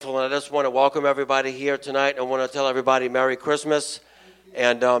And I just want to welcome everybody here tonight. I want to tell everybody Merry Christmas,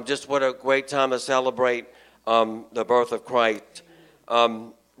 and just what a great time to celebrate the birth of Christ.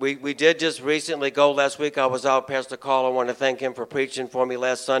 We did just recently go last week. I was out. Pastor Carl, I want to thank him for preaching for me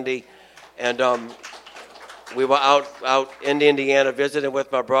last Sunday, and we were out in Indiana visiting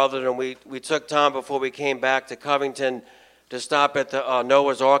with my brother, and we took time before we came back to Covington to stop at the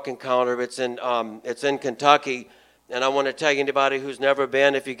Noah's Ark encounter. It's in Kentucky. And I want to tell you, anybody who's never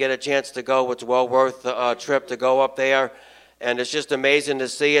been, if you get a chance to go, it's well worth the trip to go up there. And it's just amazing to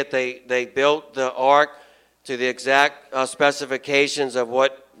see it. They built the ark to the exact specifications of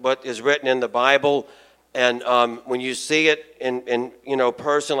what is written in the Bible. And when you see it in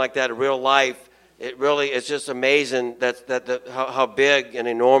person like that in real life, it's just amazing how big and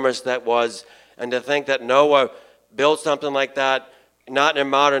enormous that was. And to think that Noah built something like that, not in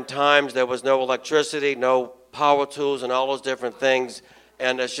modern times. There was no electricity, no power tools and all those different things,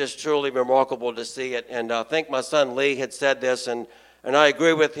 and it's just truly remarkable to see it. And I think my son Lee had said this, and I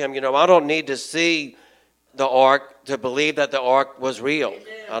agree with him. I don't need to see the ark to believe that the ark was real.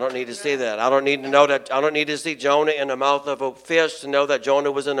 I don't need to see that. I don't need to know that. I don't need to see Jonah in the mouth of a fish to know that Jonah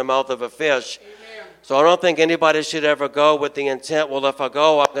was in the mouth of a fish. So I don't think anybody should ever go with the intent, well, if I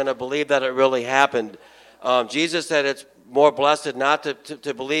go, I'm going to believe that it really happened. Jesus said it's more blessed not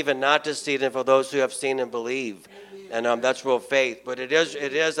to believe and not to see than for those who have seen and believe. And that's real faith. But it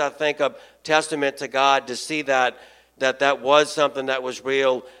is, I think, a testament to God to see that was something that was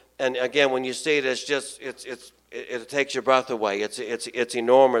real. And again, when you see it, it takes your breath away. It's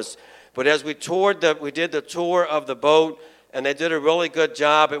enormous. But as we did the tour of the boat, and they did a really good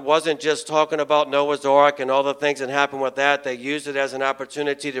job. It wasn't just talking about Noah's Ark and all the things that happened with that. They used it as an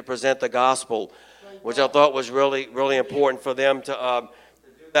opportunity to present the gospel, which I thought was really, really important for them to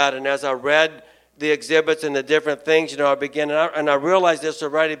do that. And as I read the exhibits and the different things, I began, and I realized this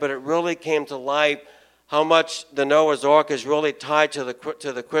already, but it really came to life how much the Noah's Ark is really tied to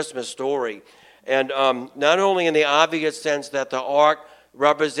the Christmas story. And not only in the obvious sense that the Ark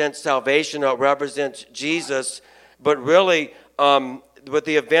represents salvation or represents Jesus, but really with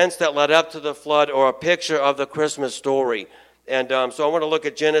the events that led up to the flood or a picture of the Christmas story. And so I want to look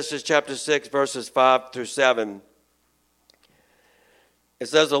at Genesis chapter 6, verses 5 through 7. It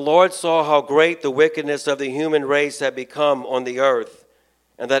says, "The Lord saw how great the wickedness of the human race had become on the earth,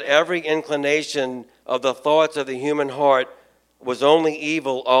 and that every inclination of the thoughts of the human heart was only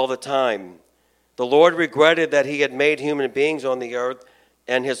evil all the time. The Lord regretted that he had made human beings on the earth,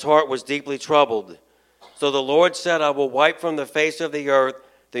 and his heart was deeply troubled. So the Lord said, I will wipe from the face of the earth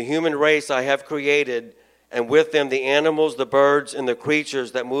the human race I have created, and with them the animals, the birds, and the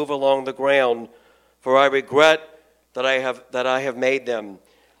creatures that move along the ground, for I regret that I have made them."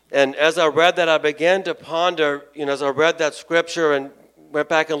 And as I read that, I began to ponder, as I read that scripture and went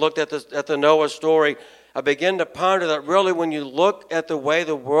back and looked at the Noah story, I began to ponder that really when you look at the way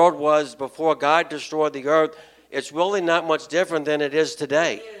the world was before God destroyed the earth, it's really not much different than it is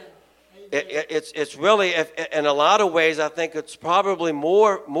today. It's really, in a lot of ways, I think it's probably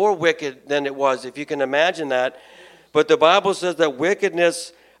more wicked than it was, if you can imagine that. But the Bible says that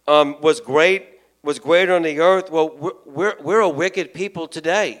wickedness was greater on the earth. Well, we're a wicked people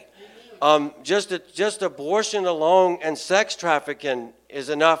today. Just abortion alone and sex trafficking is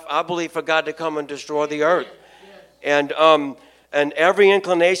enough, I believe, for God to come and destroy the earth. And every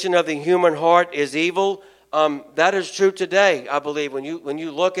inclination of the human heart is evil. That is true today, I believe. When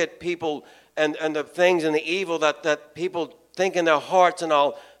you look at people and the things and the evil that people think in their hearts and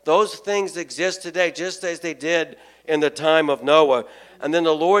all, those things exist today just as they did in the time of Noah. And then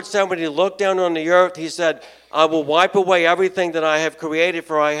the Lord said when he looked down on the earth, he said, I will wipe away everything that I have created,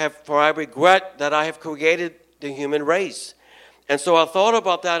 for I regret that I have created the human race. And so I thought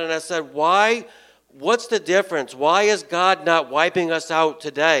about that and I said, what's the difference? Why is God not wiping us out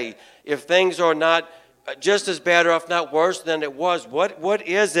today if things are not just as bad or if not worse than it was? What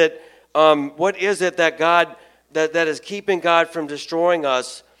is it that God that is keeping God from destroying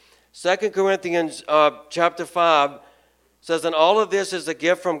us? 2 Corinthians chapter 5 says, "And all of this is a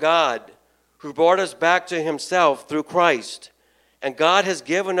gift from God, who brought us back to himself through Christ. And God has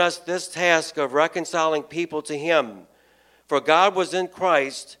given us this task of reconciling people to him. For God was in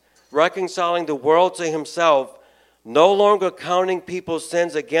Christ, reconciling the world to himself, no longer counting people's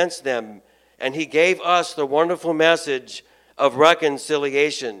sins against them. And he gave us the wonderful message of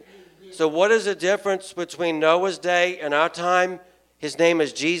reconciliation." So what is the difference between Noah's day and our time? His name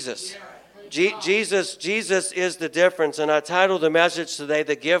is Jesus. Jesus is the difference. And I titled the message today,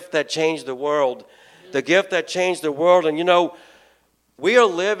 "The Gift That Changed the World." The gift that changed the world. And we are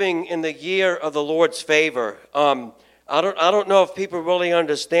living in the year of the Lord's favor. I don't know if people really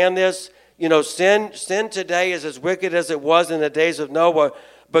understand this. You know, sin today is as wicked as it was in the days of Noah.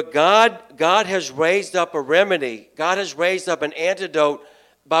 But God has raised up a remedy. God has raised up an antidote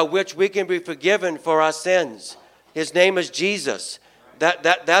by which we can be forgiven for our sins. His name is Jesus.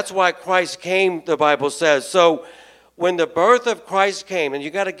 That's why Christ came, the Bible says. So when the birth of Christ came, and you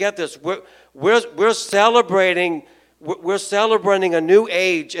got to get this, we're celebrating a new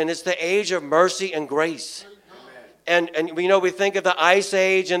age, and it's the age of mercy and grace. And you know, we think of the Ice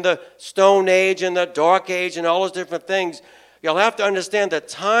Age and the Stone Age and the Dark Age and all those different things. You'll have to understand the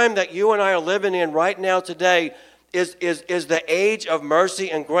time that you and I are living in right now today is the age of mercy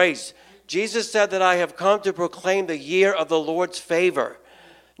and grace. Jesus said that I have come to proclaim the year of the Lord's favor.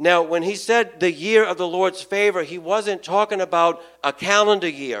 Now, when he said the year of the Lord's favor, he wasn't talking about a calendar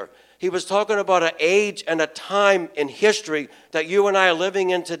year. He was talking about an age and a time in history that you and I are living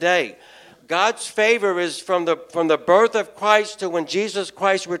in today. God's favor is from the birth of Christ to when Jesus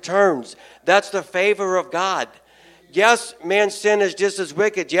Christ returns. That's the favor of God. Yes, man's sin is just as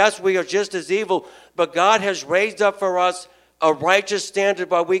wicked. Yes, we are just as evil. But God has raised up for us a righteous standard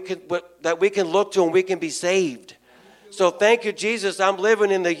that we can look to and we can be saved. So thank you, Jesus. I'm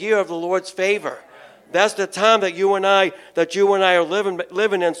living in the year of the Lord's favor. That's the time that you and I are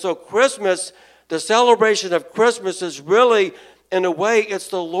living in. So Christmas, the celebration of Christmas is really, in a way, it's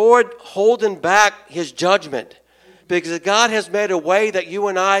the Lord holding back his judgment. Because God has made a way that you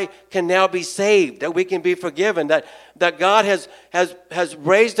and I can now be saved, that we can be forgiven, that God has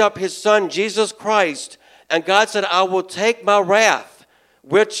raised up his Son, Jesus Christ, and God said, I will take my wrath,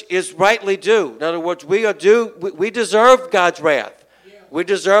 which is rightly due. In other words, we deserve God's wrath. We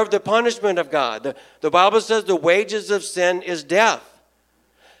deserve the punishment of God. The Bible says the wages of sin is death.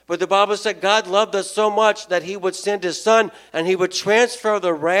 But the Bible said God loved us so much that he would send his Son and he would transfer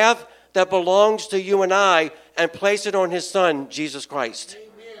the wrath that belongs to you and I and place it on his Son, Jesus Christ.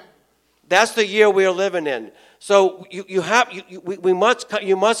 Amen. That's the year we are living in. So you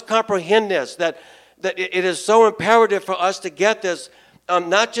must comprehend this, that it is so imperative for us to get this,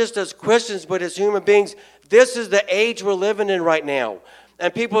 not just as Christians, but as human beings. This is the age we're living in right now.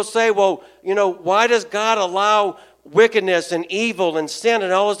 And people say, well, you know, why does God allow wickedness and evil and sin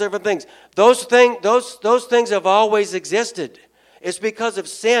and all those different things? Those things have always existed. It's because of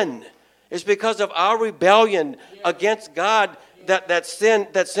sin. It's because of our rebellion against God that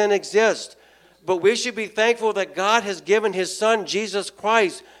sin exists. But we should be thankful that God has given his Son, Jesus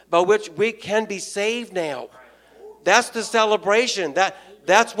Christ, by which we can be saved now. That's the celebration.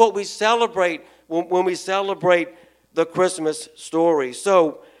 That's what we celebrate when we celebrate the Christmas story.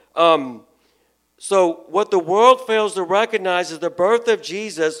 So what the world fails to recognize is the birth of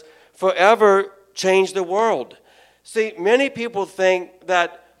Jesus forever changed the world. See, many people think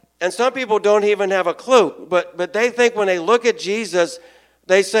that, and some people don't even have a clue, but they think when they look at Jesus,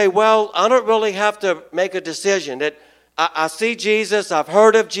 they say, well, I don't really have to make a decision. That I see Jesus, I've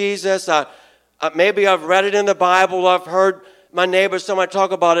heard of Jesus, maybe I've read it in the Bible, I've heard my neighbors, somebody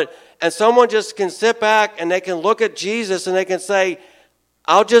talk about it, and someone just can sit back and they can look at Jesus and they can say,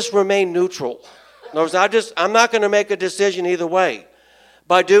 I'll just remain neutral. In other words, I'm not going to make a decision either way.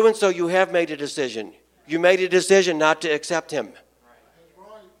 By doing so, you have made a decision. You made a decision not to accept him.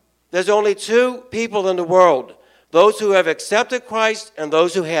 There's only two people in the world, those who have accepted Christ and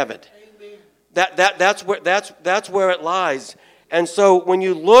those who haven't. That's where it lies. And so when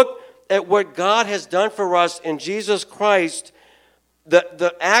you look at what God has done for us in Jesus Christ,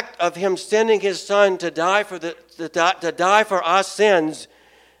 the act of him sending his Son to die for our sins,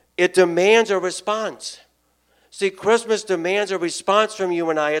 it demands a response. See, Christmas demands a response from you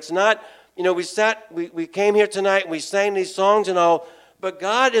and I. It's not, you know, we came here tonight and we sang these songs and all, but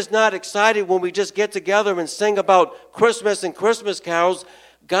God is not excited when we just get together and sing about Christmas and Christmas carols.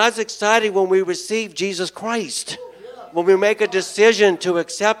 God's excited when we receive Jesus Christ, when we make a decision to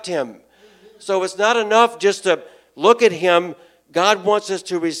accept him. So it's not enough just to look at him. God wants us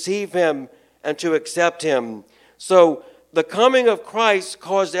to receive him and to accept him. So the coming of Christ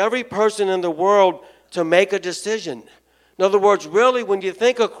caused every person in the world to make a decision. In other words, really, when you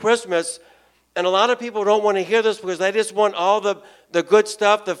think of Christmas, and a lot of people don't want to hear this because they just want all the good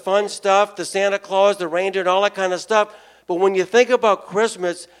stuff, the fun stuff, the Santa Claus, the reindeer, and all that kind of stuff. But when you think about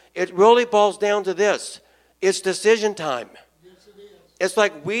Christmas, it really boils down to this. It's decision time. Yes, it is. It's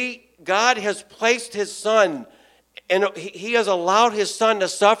like God has placed his Son, and he has allowed his Son to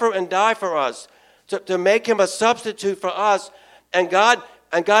suffer and die for us, to make him a substitute for us. And God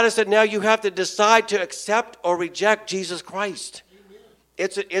has said, now you have to decide to accept or reject Jesus Christ.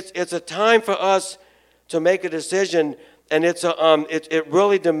 It's a time for us to make a decision, and it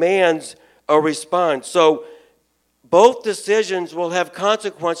really demands a response. So both decisions will have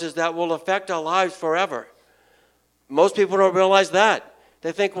consequences that will affect our lives forever. Most people don't realize that.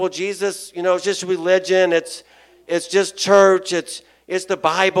 They think, well, Jesus, it's just religion, it's just church, it's the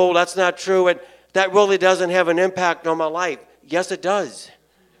Bible. That's not true. And that really doesn't have an impact on my life. Yes, it does.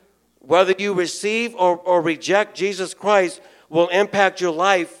 Whether you receive or reject Jesus Christ will impact your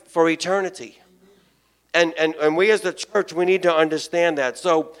life for eternity. And we as the church, we need to understand that.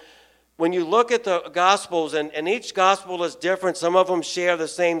 So when you look at the Gospels, and each Gospel is different. Some of them share the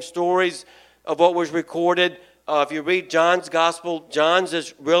same stories of what was recorded. If you read John's Gospel, John's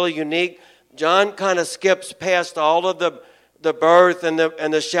is really unique. John kind of skips past all of the birth and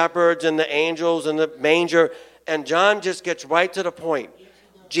the shepherds and the angels and the manger, and John just gets right to the point.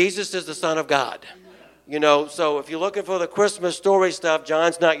 Jesus is the Son of God. So if you're looking for the Christmas story stuff,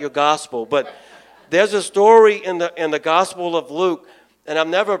 John's not your gospel. But there's a story in the Gospel of Luke, and I've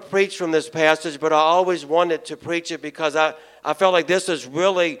never preached from this passage, but I always wanted to preach it because I felt like this is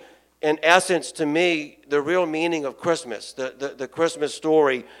really, in essence, to me, the real meaning of Christmas, the Christmas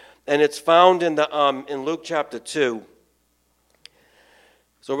story. And it's found in Luke chapter 2.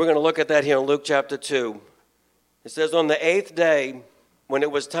 So we're going to look at that here in Luke chapter 2. It says, on the 8th day, when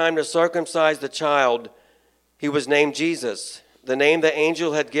it was time to circumcise the child, he was named Jesus, the name the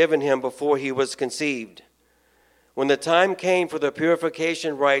angel had given him before he was conceived. When the time came for the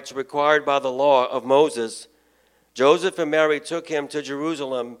purification rites required by the law of Moses, Joseph and Mary took him to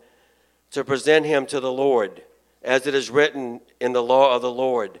Jerusalem to present him to the Lord, as it is written in the law of the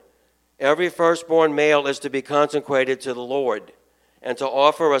Lord. Every firstborn male is to be consecrated to the Lord, and to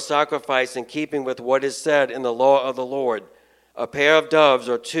offer a sacrifice in keeping with what is said in the law of the Lord, a pair of doves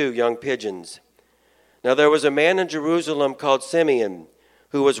or 2 young pigeons. Now there was a man in Jerusalem called Simeon,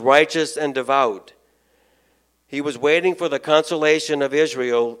 who was righteous and devout. He was waiting for the consolation of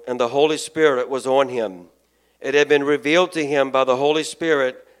Israel, and the Holy Spirit was on him. It had been revealed to him by the Holy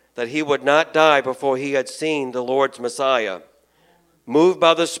Spirit that he would not die before he had seen the Lord's Messiah. Moved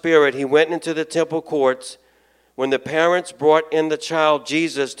by the Spirit, he went into the temple courts. When the parents brought in the child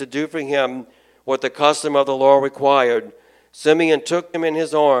Jesus to do for him what the custom of the law required, Simeon took him in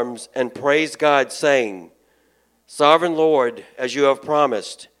his arms and praised God, saying, Sovereign Lord, as you have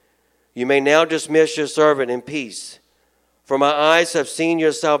promised, you may now dismiss your servant in peace. For my eyes have seen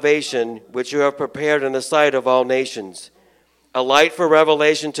your salvation, which you have prepared in the sight of all nations, a light for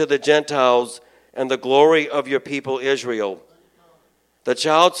revelation to the Gentiles and the glory of your people Israel. The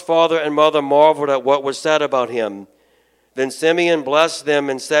child's father and mother marveled at what was said about him. Then Simeon blessed them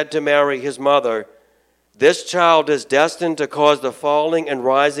and said to Mary, his mother, This child is destined to cause the falling and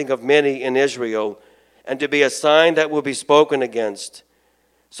rising of many in Israel, and to be a sign that will be spoken against.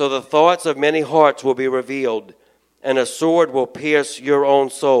 So the thoughts of many hearts will be revealed, and a sword will pierce your own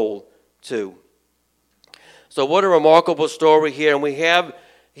soul too. So what a remarkable story here. And we have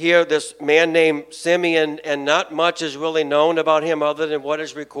here this man named Simeon, and not much is really known about him other than what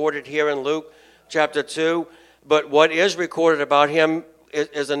is recorded here in Luke chapter 2. But what is recorded about him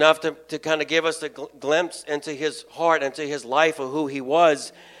is enough to kind of give us a glimpse into his heart, into his life, of who he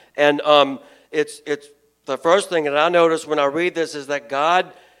was. And it's the first thing that I notice when I read this is that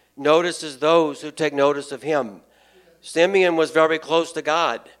God notices those who take notice of him. Simeon was very close to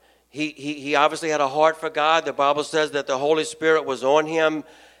God. He obviously had a heart for God. The Bible says that the Holy Spirit was on him,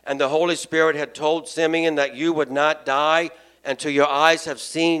 and the Holy Spirit had told Simeon that you would not die until your eyes have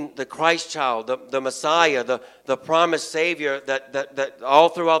seen the Christ child, the Messiah, the promised Savior that all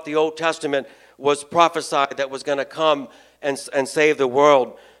throughout the Old Testament was prophesied that was going to come and save the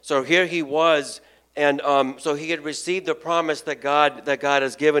world. So here he was, and so he had received the promise that God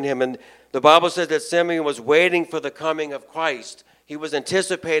has given him. And the Bible says that Simeon was waiting for the coming of Christ. He was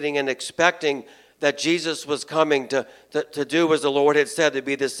anticipating and expecting that Jesus was coming to do as the Lord had said, to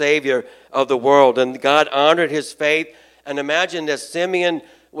be the Savior of the world. And God honored his faith. And imagine that Simeon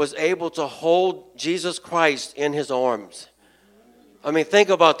was able to hold Jesus Christ in his arms. I mean, think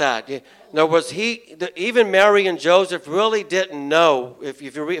about that. In other words, even Mary and Joseph really didn't know. If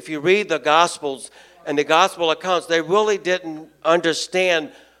you read the Gospels and the Gospel accounts, they really didn't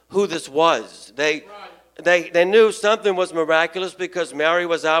understand who this was. They knew something was miraculous because Mary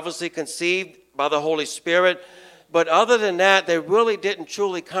was obviously conceived by the Holy Spirit. But other than that, they really didn't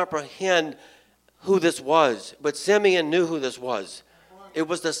truly comprehend who this was. But Simeon knew who this was. It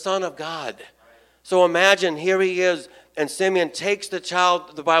was the Son of God. So imagine, here he is, and Simeon takes the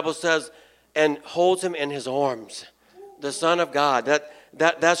child, the Bible says, and holds him in his arms. The Son of God.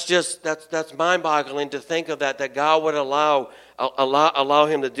 That's mind-boggling to think of that God would allow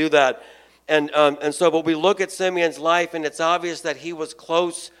him to do that. And so, but we look at Simeon's life, and it's obvious that he was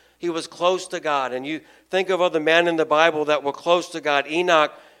close to God. And you think of other men in the Bible that were close to God.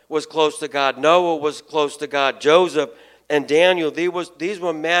 Enoch was close to God. Noah was close to God. Joseph and Daniel, these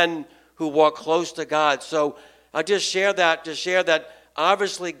were men who walked close to God. So I just share that to share that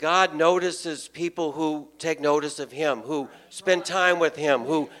obviously God notices people who take notice of him, who spend time with him,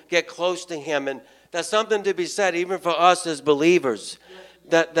 who get close to him. And that's something to be said even for us as believers,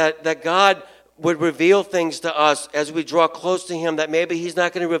 that God would reveal things to us as we draw close to him that maybe he's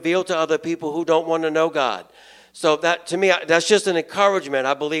not going to reveal to other people who don't want to know God. So that, to me, that's just an encouragement,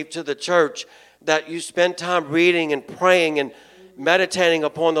 I believe, to the church, that you spend time reading and praying and meditating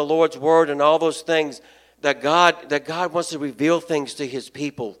upon the Lord's word and all those things, that God wants to reveal things to his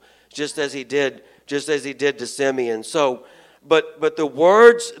people, just as he did to Simeon. So, but the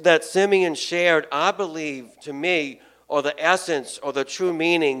words that Simeon shared, I believe, to me, are the essence or the true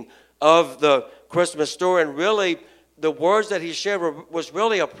meaning of the Christmas story. And really, the words that he shared was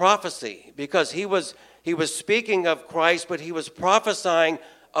really a prophecy, because he was speaking of Christ, but he was prophesying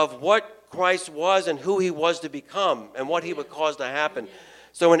of what Christ was and who he was to become and what he would cause to happen.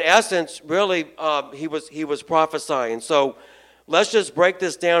 So in essence, really, he was prophesying. So let's just break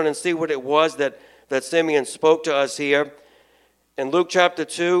this down and see what it was that Simeon spoke to us here. In Luke chapter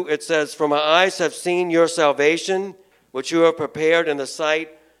 2, it says, "For my eyes have seen your salvation, which you have prepared in the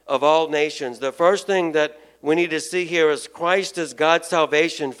sight of all nations." The first thing that we need to see here is Christ is God's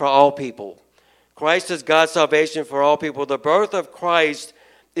salvation for all people. Christ is God's salvation for all people. The birth of Christ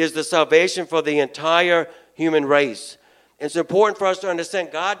is the salvation for the entire human race. It's important for us to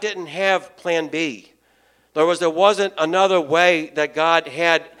understand God didn't have plan B. There wasn't another way that God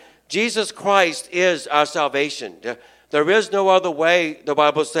had. Jesus Christ is our salvation. There is no other way, the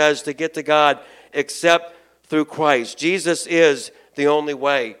Bible says, to get to God except through Christ. Jesus is the only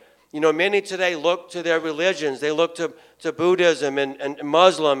way. You know, many today look to their religions. They look to Buddhism and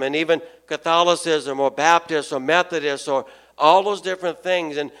Muslim and even Catholicism or Baptist or Methodist or all those different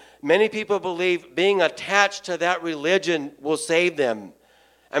things. And many people believe being attached to that religion will save them.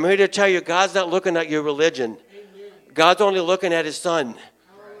 I'm here to tell you, God's not looking at your religion. God's only looking at his Son,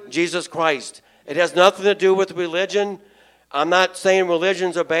 Jesus Christ. It has nothing to do with religion. I'm not saying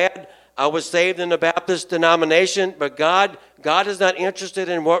religions are bad. I was saved in the Baptist denomination, but God is not interested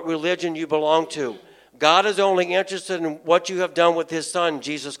in what religion you belong to. God is only interested in what you have done with his Son,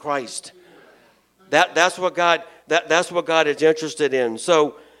 Jesus Christ. That's what God is interested in.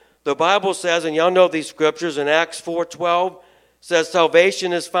 So the Bible says, and y'all know these scriptures, in Acts 4:12, says,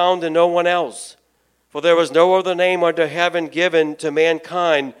 "Salvation is found in no one else, for there is no other name under heaven given to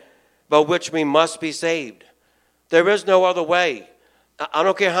mankind by which we must be saved." There is no other way. I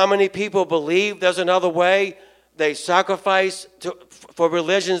don't care how many people believe there's another way. They sacrifice for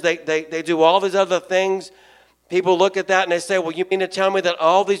religions. They do all these other things. People look at that and they say, well, you mean to tell me that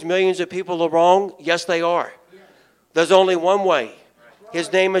all these millions of people are wrong? Yes, they are. There's only one way.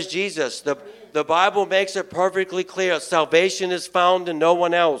 His name is Jesus. The Bible makes it perfectly clear. Salvation is found in no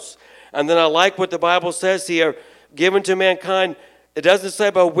one else. And then I like what the Bible says here, given to mankind. It doesn't say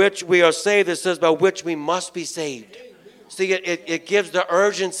by which we are saved. It says by which we must be saved. See, it gives the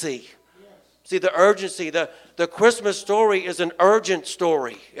urgency. See, the urgency. The Christmas story is an urgent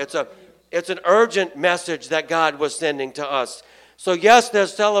story. It's an urgent message that God was sending to us. So yes,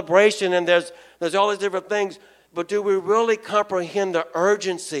 there's celebration and there's all these different things, but do we really comprehend the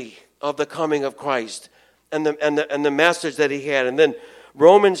urgency of the coming of Christ and the message that he had? And then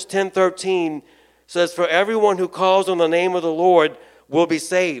Romans 10:13 says, "For everyone who calls on the name of the Lord will be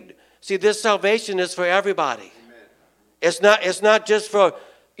saved." See, this salvation is for everybody. Amen. It's not just for,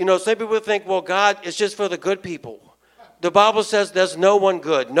 some people think, well, God, it's just for the good people. The Bible says there's no one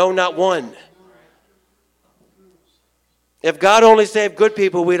good. No, not one. If God only saved good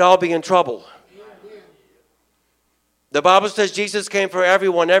people, we'd all be in trouble. The Bible says Jesus came for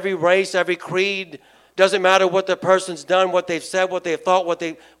everyone, every race, every creed. Doesn't matter what the person's done, what they've said, what they've thought,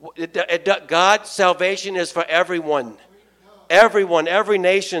 God's salvation is for everyone. Everyone, every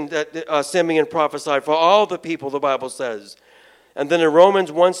nation that Simeon prophesied, for all the people, the Bible says. And then in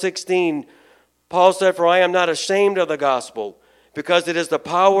Romans 1:16, Paul said, "For I am not ashamed of the gospel, because it is the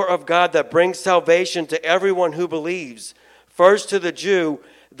power of God that brings salvation to everyone who believes, first to the Jew,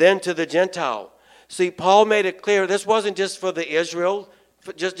 then to the Gentile." See, Paul made it clear this wasn't just for the Israel,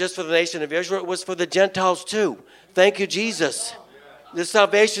 just for the nation of Israel. It was for the Gentiles too. Thank you, Jesus. This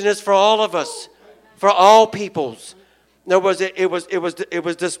salvation is for all of us, for all peoples. In other words, it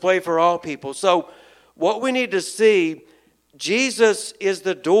was displayed for all people. So what we need to see, Jesus is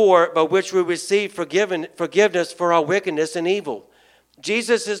the door by which we receive forgiveness for our wickedness and evil.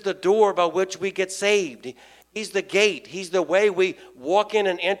 Jesus is the door by which we get saved. He's the gate. He's the way we walk in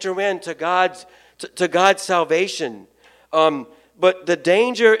and enter into God's to God's salvation. But the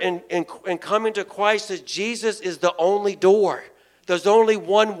danger in coming to Christ is Jesus is the only door. There's only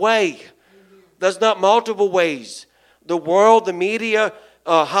one way. There's not multiple ways. The world, the media,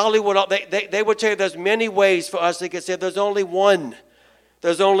 Hollywood, they would tell you there's many ways for us to get saved. There's only one.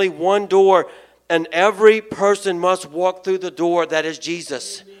 There's only one door. And every person must walk through the door that is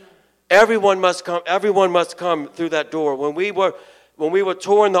Jesus. Everyone must come through that door. When we were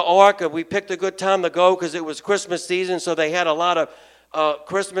touring the Ark, we picked a good time to go because it was Christmas season, so they had a lot of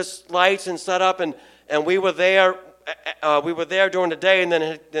Christmas lights and set up, and we were there. We were there during the day, and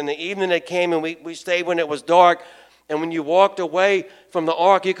then in the evening it came, and we stayed when it was dark. And when you walked away from the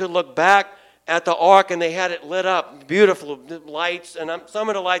Ark, you could look back at the Ark, and they had it lit up, beautiful lights. And some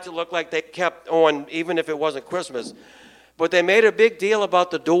of the lights it looked like they kept on, even if it wasn't Christmas. But they made a big deal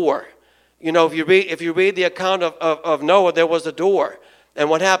about the door. You know, if you read the account of Noah, there was a door. And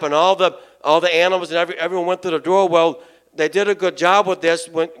what happened? All the animals and everyone went through the door. Well, they did a good job with this.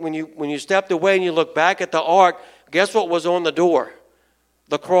 When you stepped away and you look back at the Ark, guess what was on the door?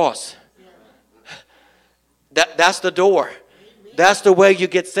 The cross. That's the door. That's the way you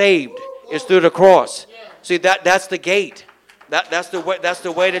get saved. It's through the cross. See, that's the gate. That's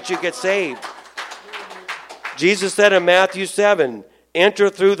the way that you get saved. Jesus said in Matthew 7, "Enter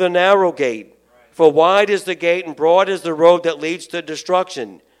through the narrow gate, for wide is the gate and broad is the road that leads to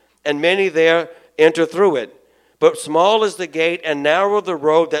destruction, and many there enter through it. But small is the gate and narrow the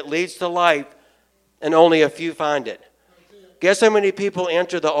road that leads to life, and only a few find it." Guess how many people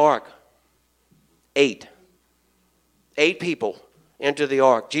enter the Ark? 8. 8 people enter the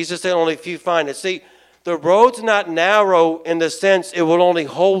Ark. Jesus said only a few find it. See, the road's not narrow in the sense it will only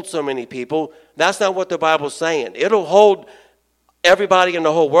hold so many people. That's not what the Bible's saying. It'll hold everybody in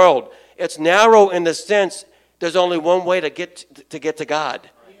the whole world. It's narrow in the sense there's only one way to get to God.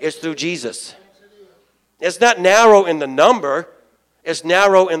 It's through Jesus. It's not narrow in the number. It's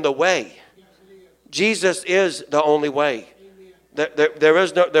narrow in the way. Jesus is the only way. There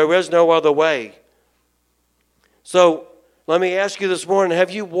is no other way. So let me ask you this morning,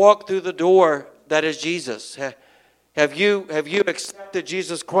 have you walked through the door that is Jesus? Have you accepted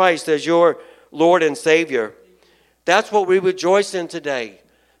Jesus Christ as your Lord and Savior? That's what we rejoice in today.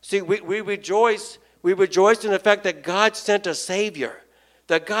 See, we rejoice in the fact that God sent a Savior,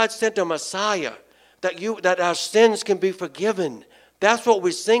 that God sent a Messiah, that our sins can be forgiven. That's what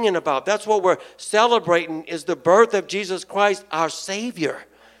we're singing about. That's what we're celebrating, is the birth of Jesus Christ, our Savior.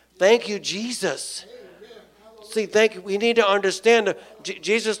 Thank you, Jesus. See, we need to understand,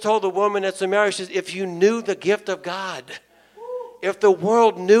 Jesus told the woman at Samaria, she says, if you knew the gift of God, if the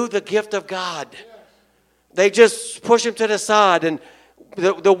world knew the gift of God, they just push him to the side. And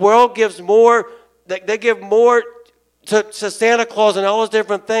the world gives more, they give more to Santa Claus and all those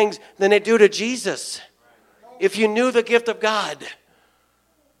different things than they do to Jesus. If you knew the gift of God,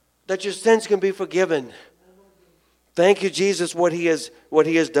 that your sins can be forgiven. Thank you, Jesus, what he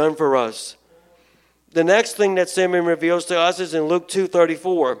has done for us. The next thing that Simeon reveals to us is in Luke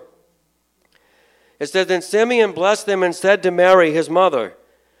 2:34. It says, "Then Simeon blessed them and said to Mary, his mother,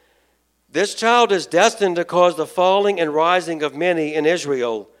 'This child is destined to cause the falling and rising of many in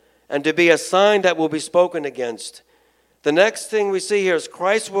Israel, and to be a sign that will be spoken against.'" The next thing we see here is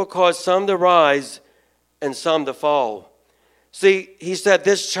Christ will cause some to rise and some to fall. See, he said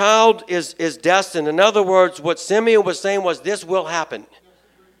this child is destined. In other words, what Simeon was saying was this will happen.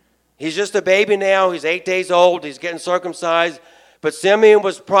 He's just a baby now. He's 8 days old. He's getting circumcised. But Simeon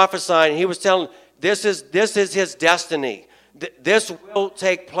was prophesying. He was telling, this is his destiny. This will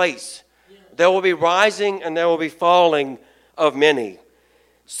take place. There will be rising and there will be falling of many.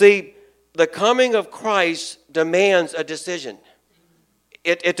 See, the coming of Christ demands a decision.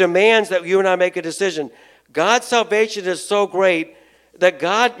 It demands that you and I make a decision. God's salvation is so great that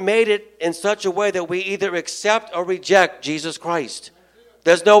God made it in such a way that we either accept or reject Jesus Christ.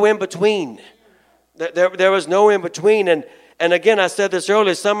 There's no in between. There is no in between. And again, I said this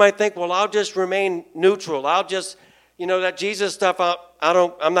earlier. Some might think, well, I'll just remain neutral. I'll just, that Jesus stuff.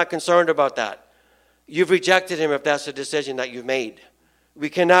 I'm not concerned about that. You've rejected him if that's the decision that you've made. We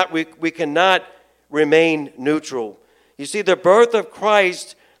cannot remain neutral. You see, the birth of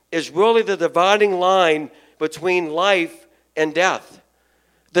Christ is really the dividing line between life and death.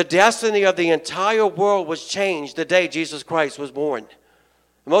 The destiny of the entire world was changed the day Jesus Christ was born.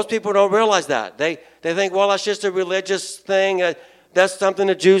 Most people don't realize that. They think, well, that's just a religious thing. That's something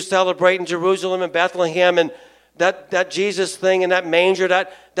the Jews celebrate in Jerusalem and Bethlehem, and that Jesus thing and that manger,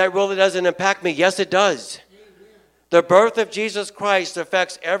 that really doesn't impact me. Yes, it does. Amen. The birth of Jesus Christ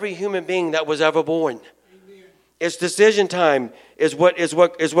affects every human being that was ever born. Amen. It's decision time is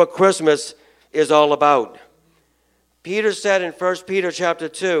what Christmas is all about. Peter said in 1 Peter chapter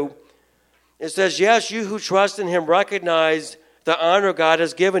 2, it says, yes, you who trust in him recognize the honor God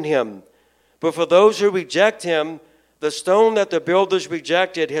has given him. But for those who reject him, the stone that the builders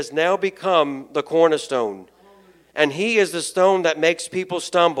rejected has now become the cornerstone. And he is the stone that makes people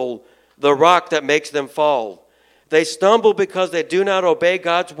stumble, the rock that makes them fall. They stumble because they do not obey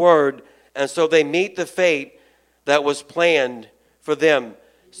God's word, and so they meet the fate that was planned for them.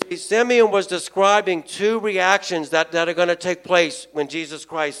 See, Simeon was describing two reactions that are going to take place when Jesus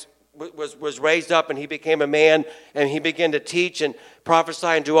Christ was raised up and he became a man and he began to teach and prophesy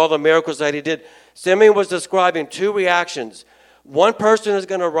and do all the miracles that he did. Simeon was describing two reactions. One person is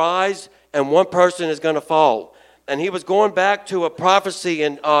going to rise and one person is going to fall. And he was going back to a prophecy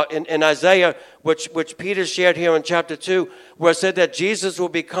in Isaiah, which Peter shared here in chapter 2, where it said that Jesus will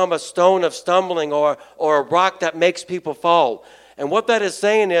become a stone of stumbling or a rock that makes people fall. And what that is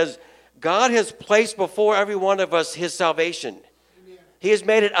saying is God has placed before every one of us his salvation. He has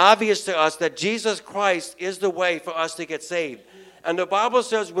made it obvious to us that Jesus Christ is the way for us to get saved. And the Bible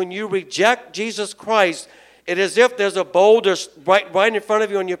says when you reject Jesus Christ, it is as if there's a boulder right in front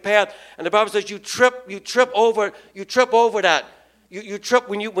of you on your path, and the Bible says you trip over that. You trip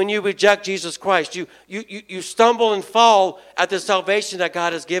when you reject Jesus Christ. You stumble and fall at the salvation that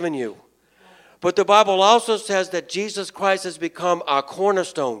God has given you. But the Bible also says that Jesus Christ has become our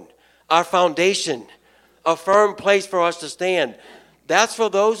cornerstone, our foundation, a firm place for us to stand. That's for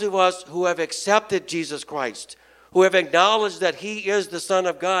those of us who have accepted Jesus Christ, who have acknowledged that he is the Son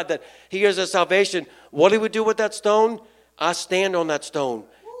of God, that he is our salvation. What do we do with that stone? I stand on that stone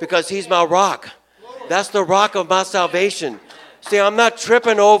because he's my rock. That's the rock of my salvation. See, I'm not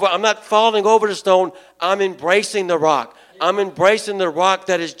tripping over, I'm not falling over the stone. I'm embracing the rock. I'm embracing the rock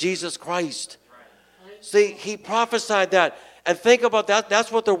that is Jesus Christ. See, he prophesied that. And think about that.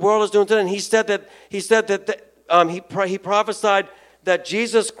 That's what the world is doing today. And he said that he prophesied that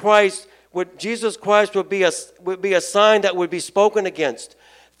Jesus Christ would be a sign that would be spoken against.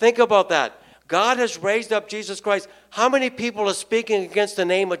 Think about that. God has raised up Jesus Christ. How many people are speaking against the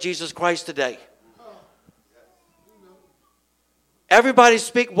name of Jesus Christ today? Everybody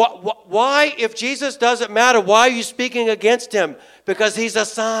speak. Why, if Jesus doesn't matter, why are you speaking against him? Because he's a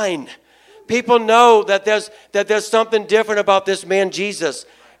sign. People know that there's something different about this man Jesus.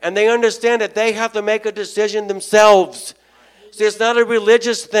 And they understand that they have to make a decision themselves. See, it's not a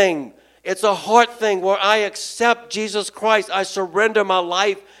religious thing. It's a heart thing where I accept Jesus Christ. I surrender my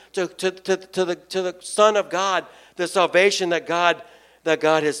life to the Son of God, the salvation that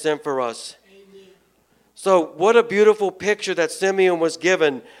God has sent for us. Amen. So what a beautiful picture that Simeon was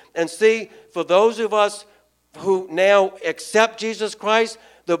given. And see, for those of us who now accept Jesus Christ,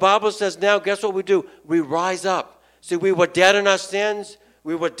 the Bible says now, guess what we do? We rise up. See, we were dead in our sins.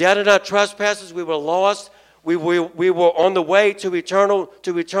 We were dead in our trespasses. We were lost. We were on the way to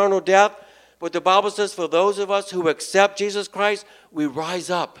eternal death. But the Bible says for those of us who accept Jesus Christ, we rise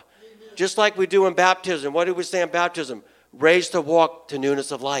up. Amen. Just like we do in baptism. What do we say in baptism? Raised to walk to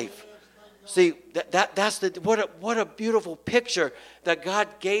newness of life. See, that's what a beautiful picture that God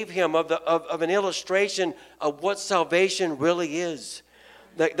gave him of an illustration of what salvation really is.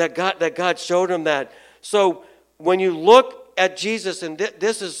 That God showed him that. So when you look at Jesus, and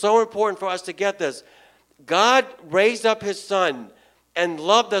this is so important for us to get this, God raised up his Son and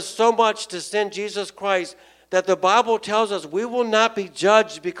loved us so much to send Jesus Christ that the Bible tells us we will not be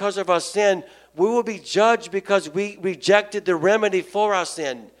judged because of our sin. We will be judged because we rejected the remedy for our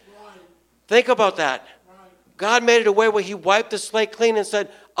sin. Right. Think about that. Right. God made it a way where he wiped the slate clean and said,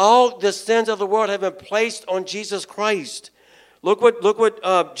 all the sins of the world have been placed on Jesus Christ. Look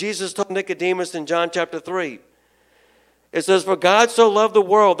what Jesus told Nicodemus in John chapter 3. It says, for God so loved the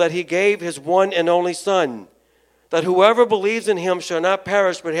world that he gave his one and only Son, that whoever believes in him shall not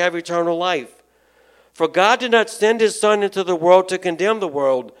perish but have eternal life. For God did not send his Son into the world to condemn the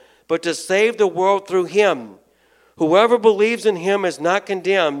world, but to save the world through him. Whoever believes in him is not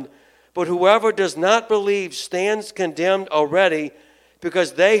condemned, but whoever does not believe stands condemned already,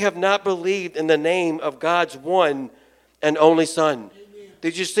 because they have not believed in the name of God's one and only Son. Amen.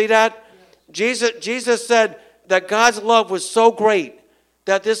 Did you see that? Yes. Jesus said that God's love was so great,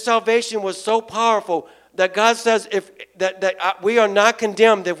 that this salvation was so powerful, that God says that we are not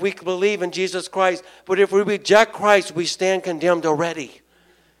condemned if we believe in Jesus Christ, but if we reject Christ, we stand condemned already.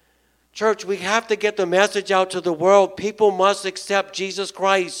 Church, we have to get the message out to the world. People must accept Jesus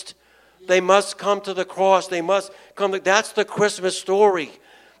Christ. They must come to the cross. They must come. That's the Christmas story.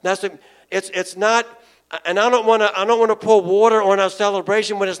 It's not. And I don't want to pour water on our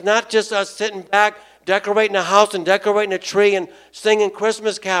celebration, but it's not just us sitting back decorating a house and decorating a tree and singing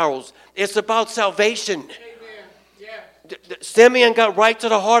Christmas carols. It's about salvation. Simeon got right to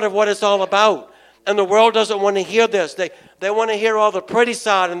the heart of what it's all about. And the world doesn't want to hear this. They want to hear all the pretty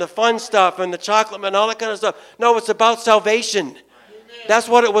side and the fun stuff and the chocolate and all that kind of stuff. No, it's about salvation. Amen. That's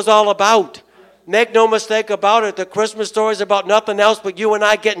what it was all about. Make no mistake about it. The Christmas story is about nothing else but you and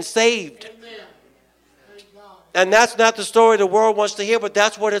I getting saved. Amen. And that's not the story the world wants to hear, but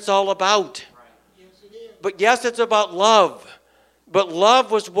that's what it's all about. Yes, it is. But yes, it's about love. But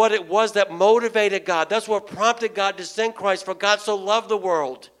love was what it was that motivated God. That's what prompted God to send Christ, for God so loved the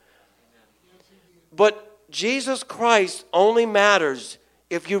world. But Jesus Christ only matters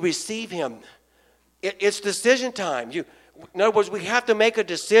if you receive him. It's decision time. In other words, we have to make a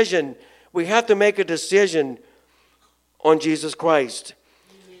decision. We have to make a decision on Jesus Christ.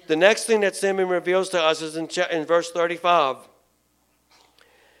 The next thing that Simeon reveals to us is in verse 35.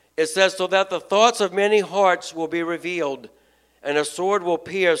 It says, so that the thoughts of many hearts will be revealed, and a sword will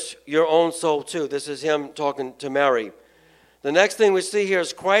pierce your own soul too. This is him talking to Mary. The next thing we see here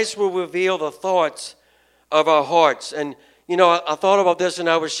is Christ will reveal the thoughts of our hearts. And, you know, I thought about this, and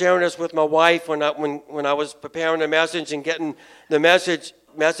I was sharing this with my wife when I was preparing the message and getting the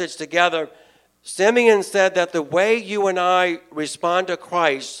message together. Simeon said that the way you and I respond to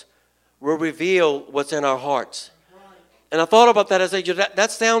Christ will reveal what's in our hearts. And I thought about that. I said,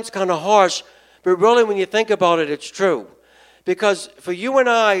 that sounds kind of harsh, but really when you think about it, it's true. Because for you and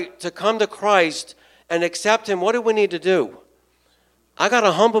I to come to Christ and accept him, what do we need to do? I got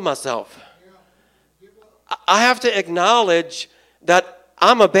to humble myself. I have to acknowledge that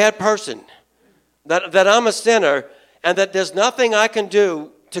I'm a bad person, that I'm a sinner, and that there's nothing I can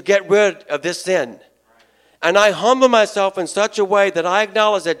do to get rid of this sin. And I humble myself in such a way that I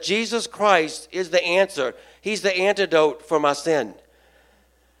acknowledge that Jesus Christ is the answer. He's the antidote for my sin.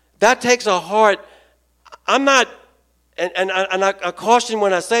 That takes a heart. I'm not, and I caution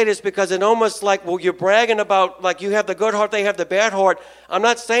when I say this because it almost like, well, you're bragging about, like you have the good heart, they have the bad heart. I'm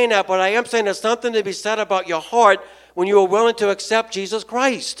not saying that, but I am saying there's something to be said about your heart when you are willing to accept Jesus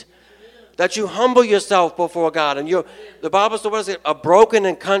Christ. That you humble yourself before God. And the Bible says, a broken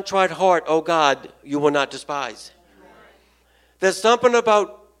and contrite heart, oh God, you will not despise. There's something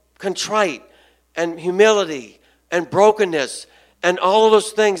about contrite and humility and brokenness and all of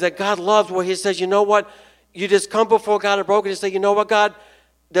those things that God loves, where he says, you know what? You just come before God and broken and say, you know what, God?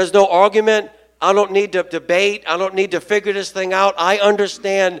 There's no argument. I don't need to debate. I don't need to figure this thing out. I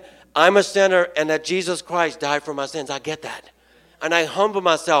understand I'm a sinner and that Jesus Christ died for my sins. I get that. And I humble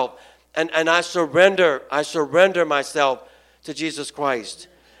myself and I surrender myself to Jesus Christ.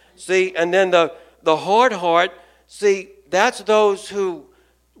 See, and then the hard heart, see, that's those who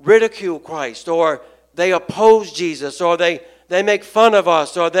ridicule Christ, or they oppose Jesus, or they make fun of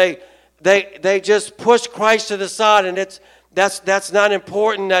us, or they just push Christ to the side, and that's not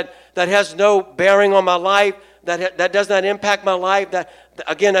important. That has no bearing on my life. That does not impact my life. That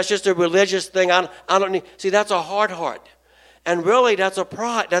again, that's just a religious thing. I don't need. See, that's a hard heart, and really, that's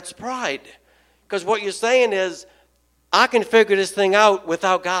pride. That's pride, because what you're saying is, I can figure this thing out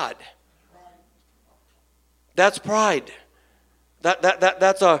without God. That's pride.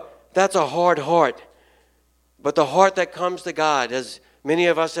 That's a hard heart. But the heart that comes to God, as many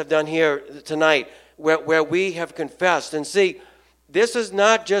of us have done here tonight, where we have confessed. And see, this is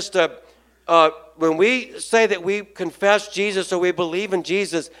not just when we say that we confess Jesus or we believe in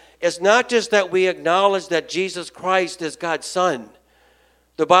Jesus, it's not just that we acknowledge that Jesus Christ is God's Son.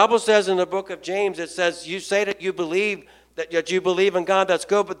 The Bible says in the book of James, it says, you say that you believe in God, that's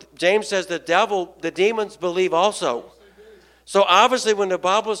good, but James says the demons believe also. So obviously when the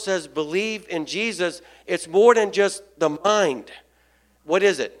Bible says believe in Jesus, it's more than just the mind. What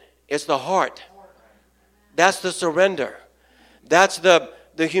is it? It's the heart. That's the surrender. That's the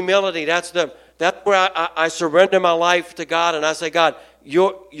humility. That's where I surrender my life to God, and I say, God,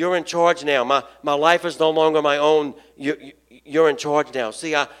 you're in charge now. My life is no longer my own. You're in charge now.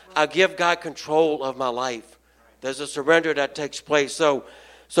 See, I give God control of my life. There's a surrender that takes place. So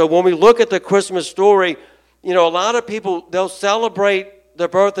when we look at the Christmas story, you know, a lot of people, they'll celebrate the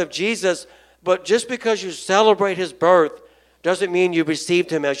birth of Jesus, but just because you celebrate his birth doesn't mean you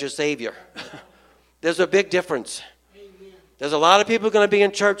received him as your Savior. There's a big difference. Amen. There's a lot of people going to be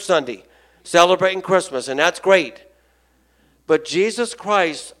in church Sunday celebrating Christmas, and that's great. But Jesus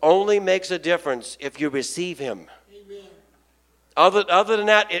Christ only makes a difference if you receive him. Amen. Other than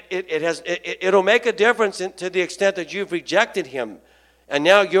that, it'll make a difference to the extent that you've rejected him, and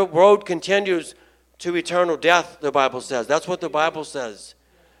now your road continues to eternal death, the Bible says. That's what the Bible says.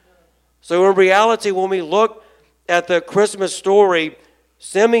 So in reality, when we look at the Christmas story,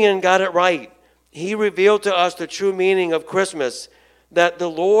 Simeon got it right. he revealed to us the true meaning of Christmas, that the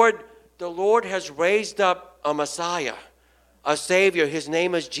Lord has raised up a Messiah, a Savior. His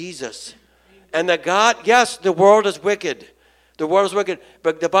name is Jesus. And that God, yes, the world is wicked. The world is wicked.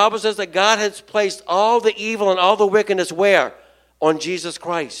 But the Bible says that God has placed all the evil and all the wickedness where? On Jesus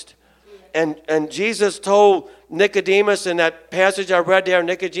Christ. And Jesus told Nicodemus in that passage I read there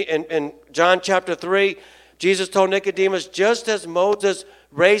in John chapter 3, Jesus told Nicodemus, just as Moses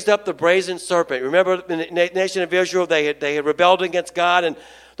raised up the brazen serpent. Remember, in the nation of Israel, they had rebelled against God, and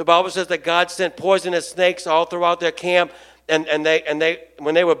the Bible says that God sent poisonous snakes all throughout their camp, and they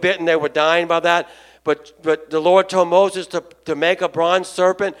when they were bitten, they were dying by that. But the Lord told Moses to make a bronze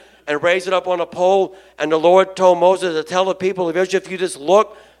serpent and raise it up on a pole, and the Lord told Moses to tell the people of Israel, if you just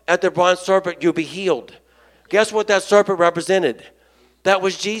look at the bronze serpent, you'll be healed. Guess what that serpent represented? That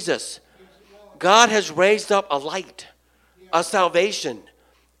was Jesus. God has raised up a light, a salvation,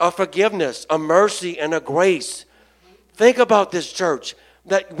 a forgiveness, a mercy, and a grace. Think about this, church,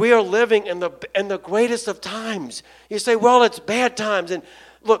 that we are living in the greatest of times. You say, well, it's bad times. And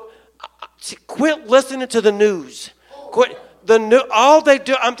look, quit listening to the news. Quit the new. All they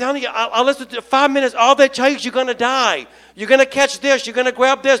do, I'm telling you, I'll listen to 5 minutes. All they tell you is you're going to die. You're going to catch this. You're going to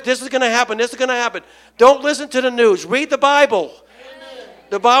grab this. This is going to happen. This is going to happen. Don't listen to the news. Read the Bible.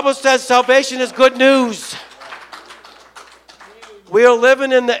 The Bible says salvation is good news. We're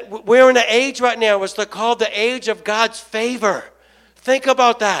in the age right now. It's called the age of God's favor. Think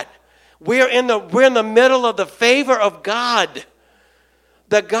about that. We're in the middle of the favor of God.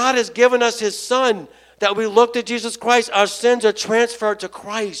 That God has given us his Son. That we look to Jesus Christ. Our sins are transferred to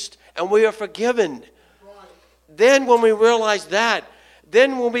Christ. And we are forgiven. Then when we realize that,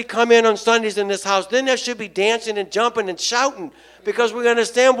 then when we come in on Sundays in this house, then there should be dancing and jumping and shouting because we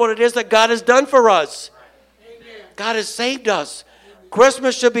understand what it is that God has done for us. God has saved us.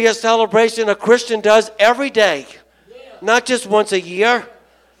 Christmas should be a celebration a Christian does every day, not just once a year.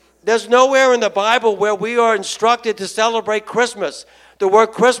 There's nowhere in the Bible where we are instructed to celebrate Christmas. The word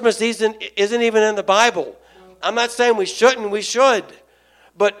Christmas isn't even in the Bible. I'm not saying we shouldn't, we should.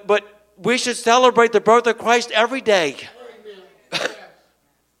 But we should celebrate the birth of Christ every day.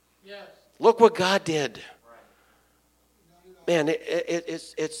 Look what God did. Man,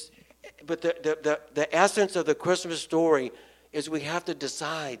 but the essence of the Christmas story is we have to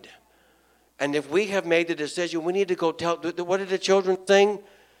decide. And if we have made the decision, we need to go tell. What did the children sing?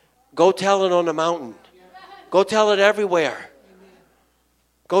 Go tell it on the mountain. Go tell it everywhere.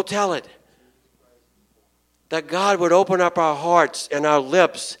 Go tell it. That God would open up our hearts and our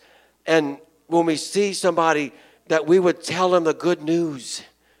lips, and when we see somebody, that we would tell them the good news.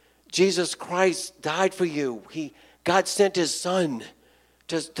 Jesus Christ died for you. God sent his Son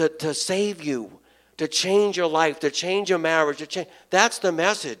to save you, to change your life, to change your marriage. That's the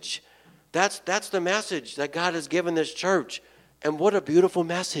message. That's the message that God has given this church. And what a beautiful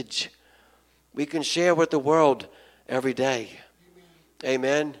message we can share with the world every day.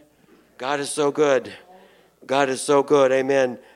 Amen. God is so good. God is so good. Amen.